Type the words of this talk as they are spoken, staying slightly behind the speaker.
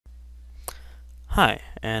Hi,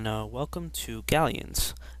 and welcome to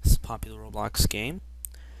Galleons. This is a popular Roblox game.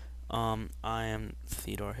 I am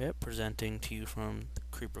Theodorehip, presenting to you from the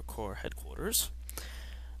TheCreeperCorp headquarters.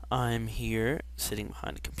 I'm here, sitting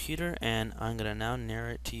behind a computer, and I'm going to now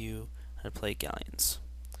narrate to you how to play Galleons.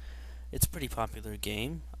 It's a pretty popular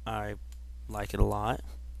game. I like it a lot.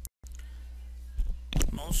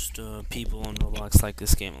 Most people on Roblox like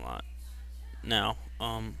this game a lot. Now,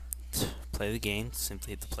 to play the game,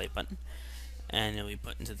 simply hit the play button, and you'll be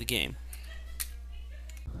put into the game.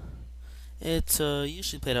 It's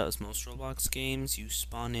usually played out as most Roblox games. You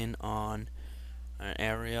spawn in on an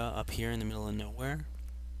area up here in the middle of nowhere.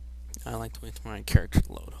 I like to wait for my character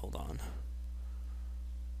to load. Hold on.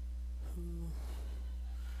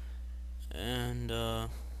 And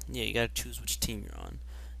yeah, you gotta choose which team you're on.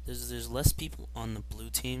 There's less people on the blue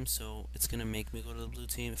team, so it's gonna make me go to the blue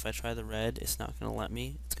team. If I try the red, it's not gonna let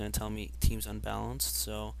me. It's gonna tell me team's unbalanced.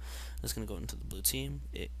 So I'm just gonna go into the blue team.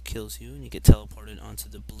 It kills you, and you get teleported onto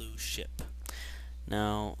the blue ship.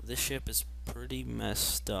 Now this ship is pretty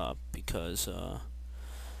messed up because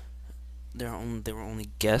there were only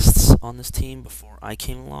guests on this team before I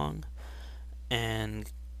came along,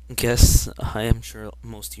 and guests, I am sure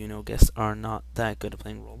most of you know, guests are not that good at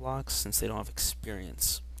playing Roblox since they don't have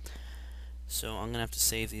experience. So I'm gonna have to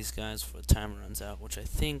save these guys before the timer runs out, which I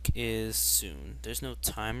think is soon. There's no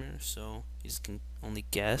timer, so you just can only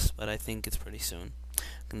guess, but I think it's pretty soon,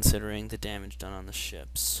 considering the damage done on the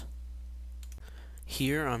ships.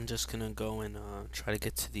 Here, I'm just gonna go and try to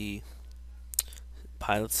get to the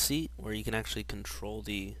pilot seat where you can actually control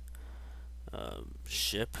the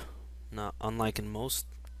ship. Not unlike in most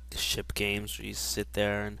ship games where you sit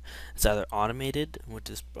there and it's either automated, which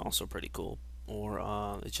is also pretty cool, or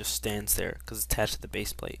it just stands there because it's attached to the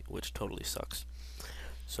base plate, which totally sucks.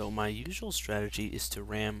 So my usual strategy is to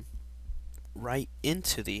ram right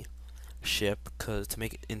into the ship, because to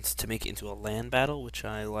make it into a land battle, which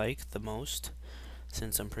I like the most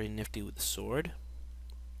since I'm pretty nifty with the sword.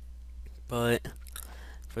 But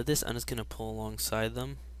for this, I'm just gonna pull alongside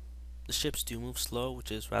them. The ships do move slow,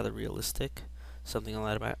 which is rather realistic. Something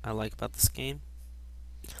I like about this game.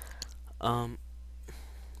 Um,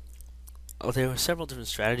 there are several different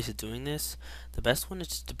strategies of doing this. The best one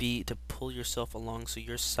is to pull yourself along so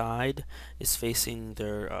your side is facing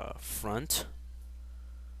their front.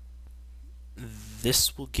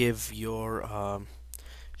 This will give your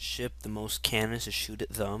ship the most cannons to shoot at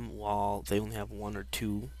them, while they only have one or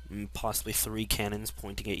two, possibly three cannons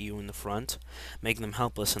pointing at you in the front, making them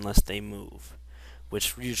helpless unless they move,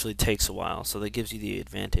 which usually takes a while, so that gives you the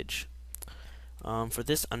advantage. For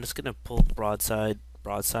this, I'm just gonna pull broadside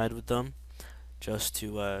with them, just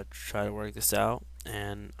to try to work this out,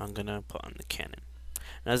 and I'm gonna put on the cannon.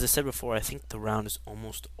 And as I said before, I think the round is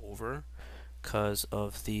almost over because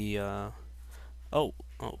of the oh,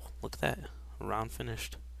 look at that, round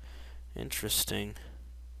finished. Interesting.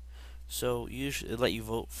 So usually it let you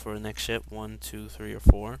vote for the next ship, 1, 2, 3, or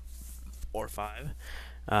 4, or 5.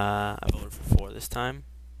 I voted for 4 this time.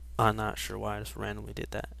 I'm not sure why I just randomly did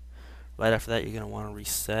that. Right after that, you're gonna want to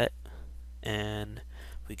reset, and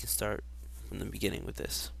we can start from the beginning with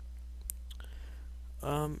this.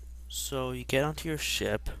 So you get onto your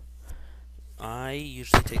ship. I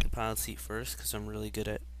usually take the pilot seat first because I'm really good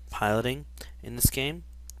at piloting in this game,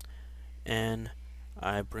 and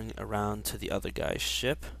I bring it around to the other guy's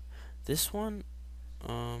ship. This one,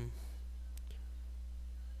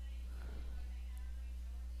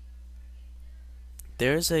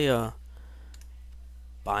 there's a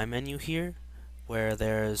buy menu here where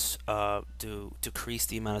there's to decrease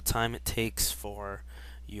the amount of time it takes for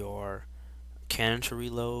your cannon to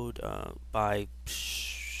reload, buy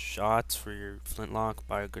shots for your flintlock,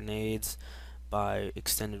 buy grenades, buy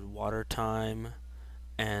extended water time,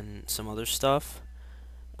 and some other stuff.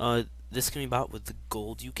 This can be bought with the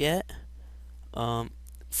gold you get.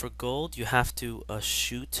 For gold, you have to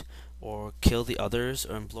shoot or kill the others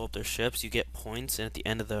and blow up their ships. You get points, and at the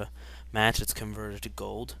end of the match, it's converted to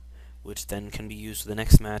gold, which then can be used for the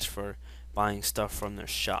next match for buying stuff from their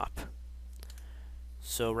shop.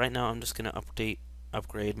 So right now, I'm just gonna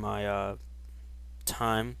upgrade my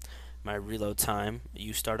time, my reload time.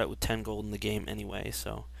 You start out with 10 gold in the game anyway,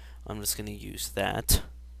 so I'm just gonna use that.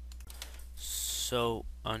 So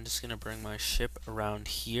I'm just gonna bring my ship around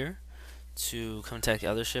here to contact the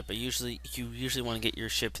other ship. But you usually want to get your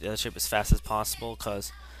ship to the other ship as fast as possible,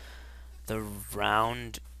 because the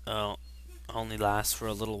round only lasts for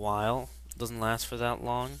a little while. It doesn't last for that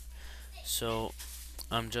long. So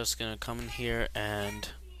I'm just gonna come in here and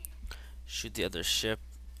shoot the other ship.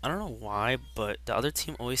 I don't know why, but the other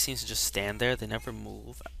team always seems to just stand there. They never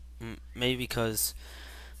move. Maybe because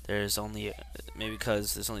There's only maybe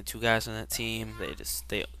because there's only two guys on that team.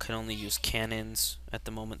 They can only use cannons at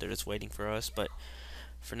the moment. They're just waiting for us. But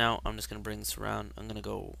for now, I'm just gonna bring this around.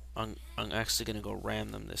 I'm actually gonna go ram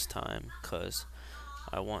them this time because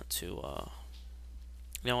I want to.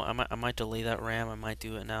 I might delay that ram. I might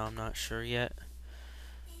do it now. I'm not sure yet.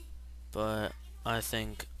 But I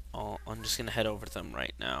think I'm just gonna head over to them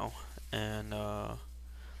right now and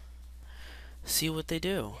see what they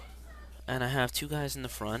do. And I have two guys in the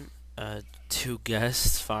front, two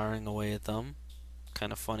guests firing away at them.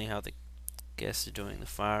 Kind of funny how the guests are doing the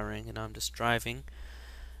firing and I'm just driving.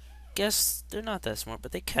 Guests, they're not that smart,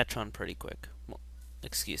 but they catch on pretty quick. Well,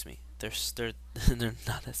 excuse me, they're they're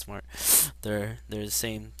not that smart. They're the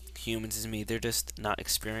same humans as me. They're just not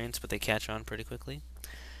experienced, but they catch on pretty quickly.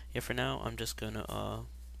 Yeah, for now, I'm just gonna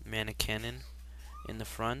man a cannon in the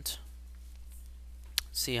front.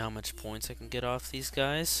 See how much points I can get off these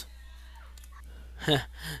guys.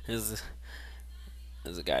 there's,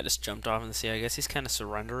 there's a guy just jumped off in the sea. I guess he's kind of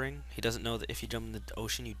surrendering. He doesn't know that if you jump in the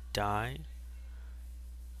ocean, you die.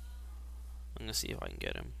 I'm gonna see if I can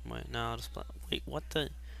get him. Wait, no, I'll just wait. What the?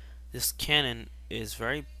 This cannon is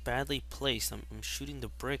very badly placed. I'm shooting the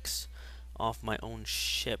bricks off my own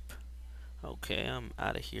ship. Okay, I'm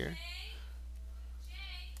out of here.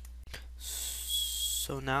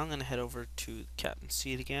 So now I'm gonna head over to the captain's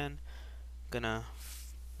seat again.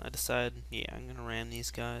 I decide, yeah, I'm gonna ram these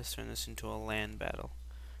guys, turn this into a land battle.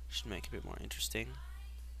 Should make it a bit more interesting.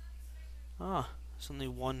 Ah, there's only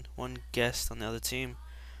one guest on the other team.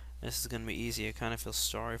 This is gonna be easy. I kind of feel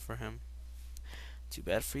sorry for him. Too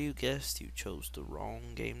bad for you, guest. You chose the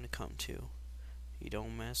wrong game to come to. You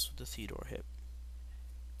don't mess with the Theodorehip.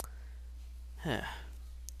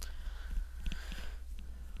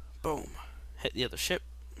 Boom. Hit the other ship.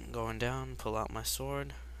 I'm going down. Pull out my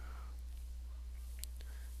sword.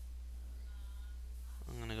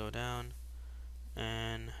 I'm gonna go down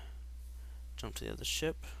and jump to the other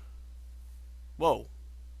ship. Whoa!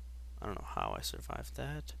 I don't know how I survived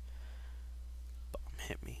that. Bomb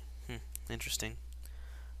hit me. Interesting.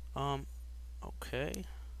 Okay.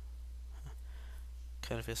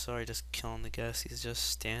 Kind of feel sorry just killing the guest. He's just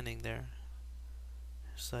standing there.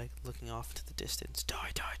 Just like looking off into the distance.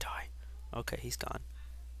 Die, die, die. Okay, he's gone.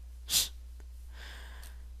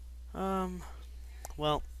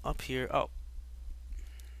 Well, up here. Oh.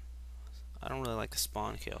 I don't really like the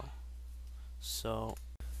spawn kill. So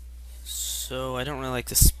I don't really like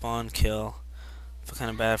the spawn kill. I feel kind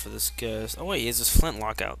of bad for this guest. Oh wait, he has his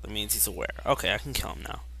flintlock out. That means he's aware. Okay, I can kill him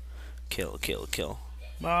now. Kill, kill, kill.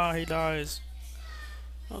 Ah, he dies.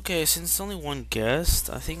 Okay, since it's only one guest,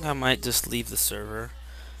 I think I might just leave the server.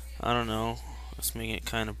 I don't know. Let's make it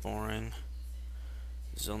kind of boring.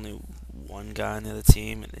 There's only one guy on the other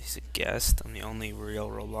team, and he's a guest. I'm the only real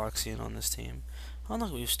Robloxian on this team. Oh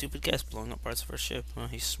look, we have stupid guests blowing up parts of our ship. Oh,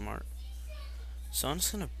 he's smart. So I'm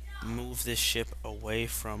just gonna move this ship away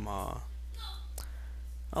from,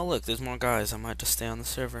 Oh look, there's more guys. I might just stay on the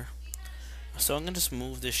server. So I'm gonna just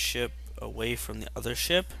move this ship away from the other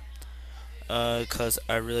ship. Because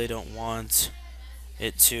I really don't want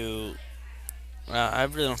it to... I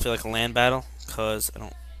really don't feel like a land battle. Because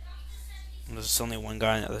there's only one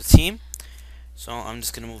guy on the other team. So I'm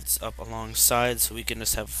just going to move this up alongside so we can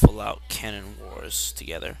just have full-out cannon wars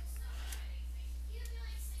together.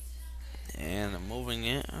 And I'm moving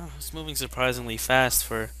it. Oh, it's moving surprisingly fast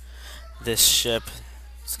for this ship.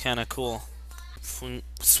 It's kind of cool.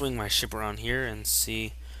 Swing my ship around here and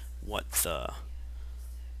see what the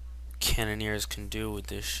cannoneers can do with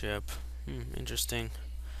this ship. Interesting.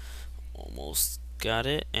 Almost got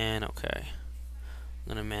it. And okay. I'm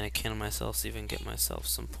going to mannequin myself so I can get myself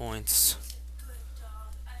some points.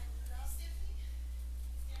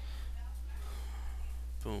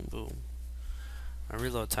 Boom, boom. My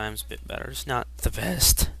reload time's a bit better. It's not the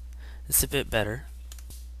best. It's a bit better.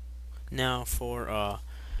 Now for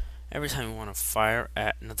every time you want to fire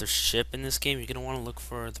at another ship in this game, you're going to want to look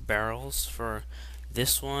for the barrels. For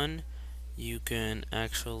this one, you can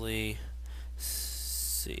actually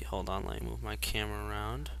see. Hold on, let me move my camera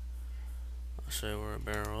around. I'll show you where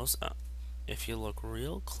barrels. If you look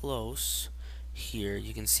real close here,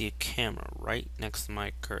 you can see a camera right next to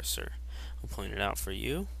my cursor. I'll point it out for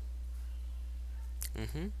you.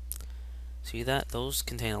 See that? Those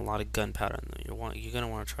contain a lot of gunpowder in them. You're gonna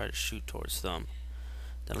want to try to shoot towards them.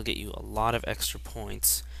 That'll get you a lot of extra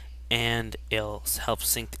points, and it'll help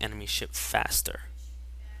sink the enemy ship faster.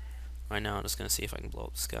 Right now, I'm just gonna see if I can blow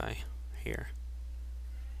up this guy here.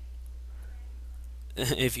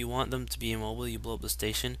 If you want them to be immobile, you blow up the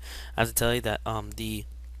station. I have to tell you that the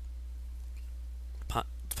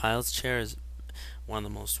pilot's chair is one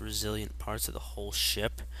of the most resilient parts of the whole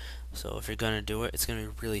ship. So if you're gonna do it, it's gonna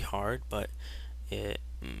be really hard, but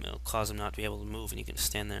it'll cause them not to be able to move, and you can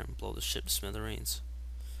stand there and blow the ship to smithereens.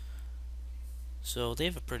 So they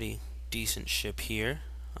have a pretty decent ship here.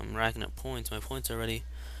 I'm racking up points. My points are already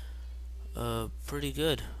pretty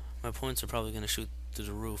good. My points are probably gonna shoot through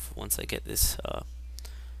the roof once I get this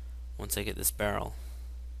barrel.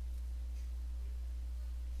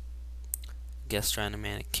 Guess trying to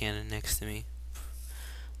man a cannon next to me.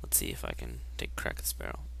 Let's see if I can take a crack at this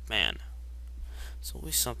barrel. Man, there's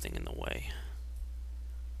always something in the way.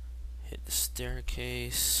 Hit the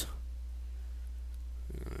staircase.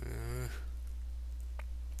 Hit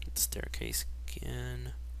the staircase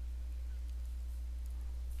again.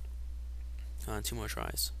 2 more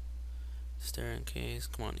tries. Staircase.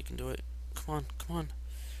 Come on, you can do it. Come on, come on.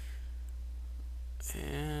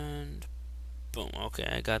 And boom. Okay,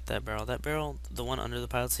 I got that barrel. That barrel, the one under the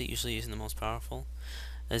pilot seat, usually isn't the most powerful.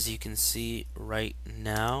 As you can see right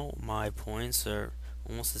now, my points are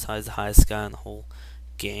almost as high as the highest guy in the whole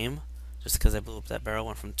game. Just because I blew up that barrel,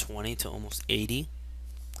 went from 20 to almost 80.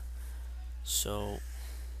 So,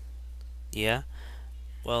 yeah.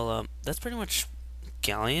 Well, that's pretty much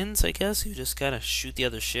Galleons, I guess. You just gotta shoot the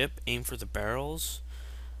other ship, aim for the barrels,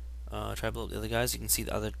 try to blow up the other guys. You can see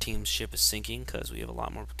the other team's ship is sinking because we have a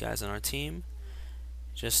lot more guys on our team.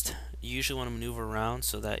 Just you usually want to maneuver around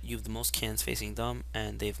so that you have the most cannons facing them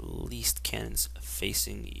and they have least cannons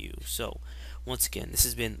facing you. So, once again, this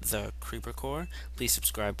has been the TheCreeperCorp. Please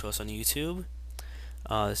subscribe to us on YouTube.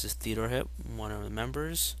 This is Theodorehip, one of the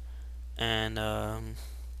members. And,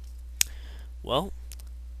 well,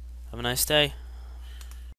 have a nice day.